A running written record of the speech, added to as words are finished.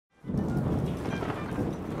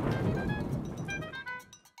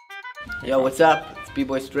Yo, what's up? It's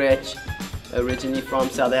Bboy Strech, originally from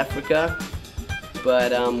South Africa,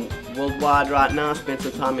 but worldwide right now. Spent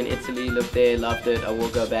some time in Italy, lived there, loved it. I will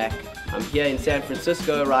go back. I'm here in San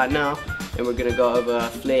Francisco right now, and we're gonna go over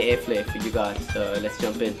flare, AIRFLARE for you guys. So let's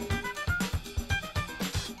jump in.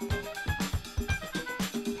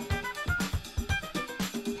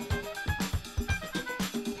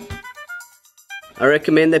 I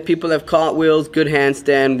recommend that people have cartwheels, good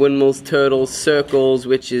handstand, windmills, turtles, circles,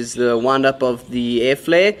 which is the wind-up of the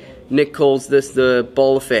AIRFLARE. Nick calls this the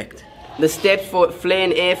bowl effect. The steps for flare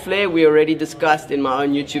and AIRFLARE we already discussed in my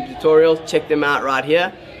own YouTube tutorial. Check them out right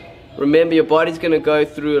here. Remember, your body's going to go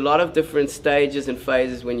through a lot of different stages and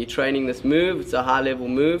phases when you're training this move. It's a high-level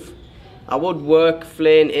move. I would work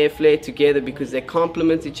flare and AIRFLARE together because they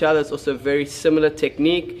complement each other. It's also a very similar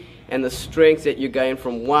technique, and the strengths that you gain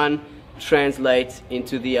from one translates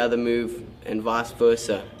into the other move and vice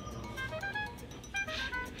versa.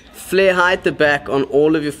 Flare high at the back on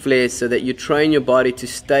all of your flares so that you train your body to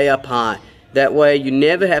stay up high. That way you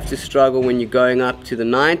never have to struggle when you're going up to the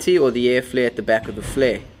 90 or the AIRFLARE at the back of the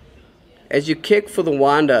flare. As you kick for the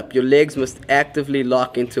wind up, your legs must actively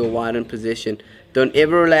lock into a widened position. Don't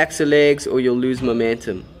ever relax the legs or you'll lose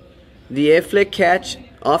momentum. The AIRFLARE catch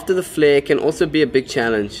after the flare can also be a big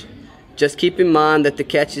challenge. Just keep in mind that the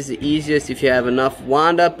catch is the easiest if you have enough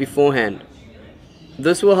wind up beforehand.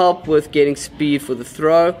 This will help with getting speed for the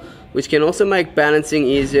throw, which can also make balancing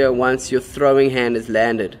easier once your throwing hand is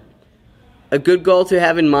landed. A good goal to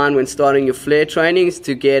have in mind when starting your flare training is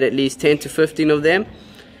to get at least 10 to 15 of them,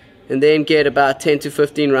 and then get about 10 to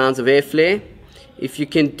 15 rounds of AIRFLARE. If you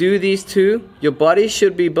can do these two, your body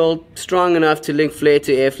should be built strong enough to link flare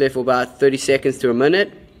to AIRFLARE for about 30 seconds to a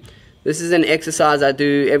minute. This is an exercise I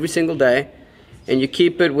do every single day, and you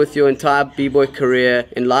keep it with your entire b-boy career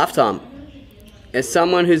in lifetime. As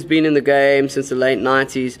someone who's been in the game since the late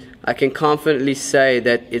 90s, I can confidently say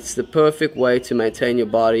that it's the perfect way to maintain your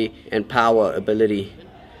body and power ability.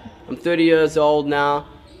 I'm 30 years old now,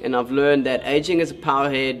 and I've learned that aging as a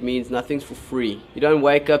powerhead means nothing's for free. You don't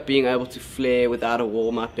wake up being able to flare without a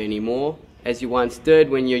warm-up anymore. As you once did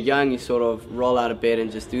when you're young, you sort of roll out of bed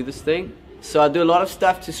and just do this thing. So I do a lot of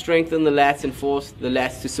stuff to strengthen the lats and force the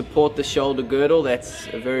lats to support the shoulder girdle. That's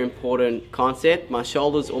a very important concept. My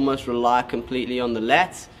shoulders almost rely completely on the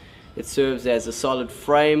lats. It serves as a solid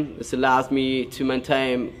frame. This allows me to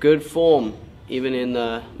maintain good form even in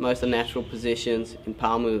the most unnatural positions in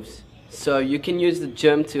power moves. So you can use the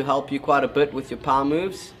gym to help you quite a bit with your power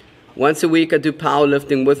moves. Once a week I do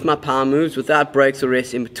powerlifting with my power moves without breaks or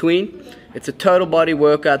rest in between. It's a total body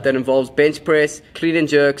workout that involves bench press, clean and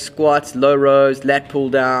jerk, squats, low rows, lat pull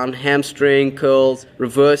down, hamstring curls,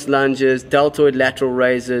 reverse lunges, deltoid lateral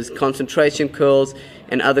raises, concentration curls,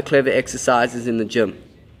 and other clever exercises in the gym.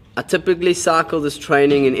 I typically cycle this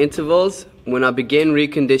training in intervals. When I begin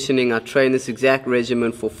reconditioning, I train this exact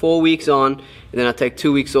regimen for 4 weeks on, and then I take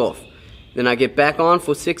 2 weeks off. Then I get back on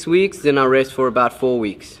for 6 weeks, then I rest for about 4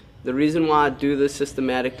 weeks. The reason why I do this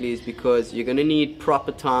systematically is because you're going to need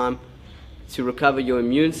proper time to recover your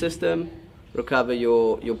immune system, recover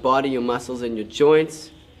your body, your muscles and your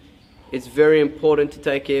joints. It's very important to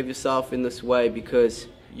take care of yourself in this way because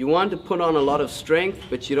you want to put on a lot of strength,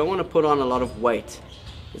 but you don't want to put on a lot of weight.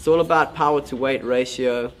 It's all about power to weight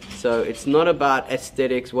ratio, so it's not about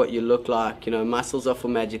aesthetics, what you look like. You know, muscles are for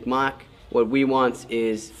Magic Mike. What we want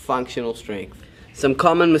is functional strength. Some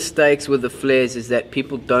common mistakes with the flares is that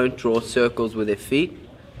people don't draw circles with their feet.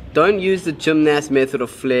 Don't use the gymnast method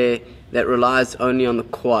of flare that relies only on the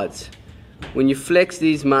quads. When you flex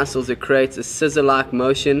these muscles, it creates a scissor-like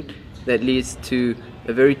motion that leads to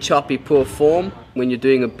a very choppy, poor form. When you're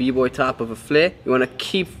doing a b-boy type of a flare, you want to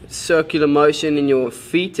keep circular motion in your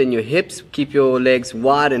feet and your hips, keep your legs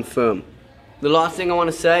wide and firm. The last thing I want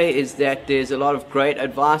to say is that there's a lot of great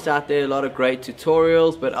advice out there, a lot of great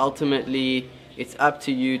tutorials, but ultimately it's up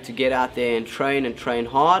to you to get out there and train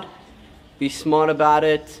hard. Be smart about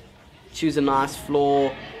it. Choose a nice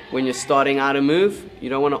floor when you're starting out a move. You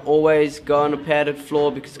don't want to always go on a padded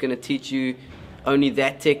floor because it's going to teach you only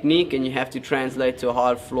that technique, and you have to translate to a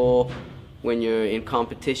hard floor when you're in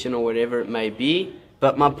competition or whatever it may be.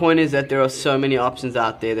 But my point is that there are so many options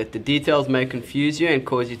out there that the details may confuse you and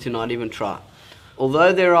cause you to not even try.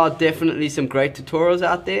 Although there are definitely some great tutorials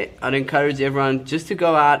out there, I'd encourage everyone just to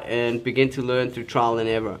go out and begin to learn through trial and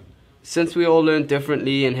error. Since we all learn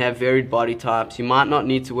differently and have varied body types, you might not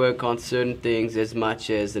need to work on certain things as much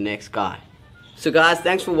as the next guy. So guys,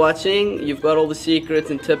 thanks for watching. You've got all the secrets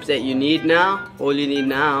and tips that you need now. All you need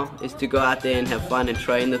now is to go out there and have fun and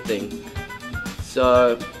train the thing.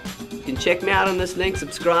 So You can check me out on this link,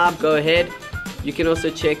 subscribe, go ahead. You can also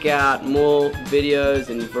check out more videos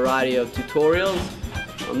and variety of tutorials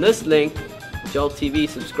on this link, JOLT TV.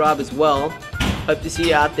 Subscribe as well. Hope to see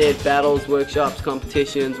you out there at battles, workshops,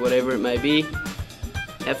 competitions, whatever it may be.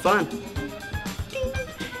 Have fun.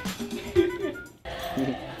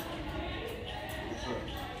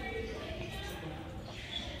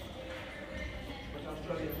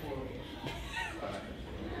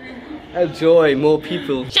 Oh joy, more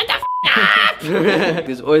people. Shut the f up!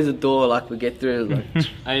 There's always a door like we get through and it's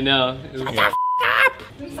like I know. Shut the f up!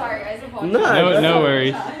 I'm sorry guys, I'm No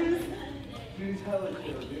worries.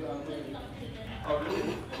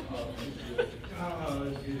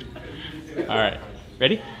 Alright,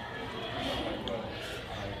 ready?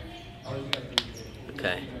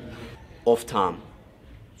 Okay. Off time.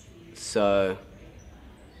 So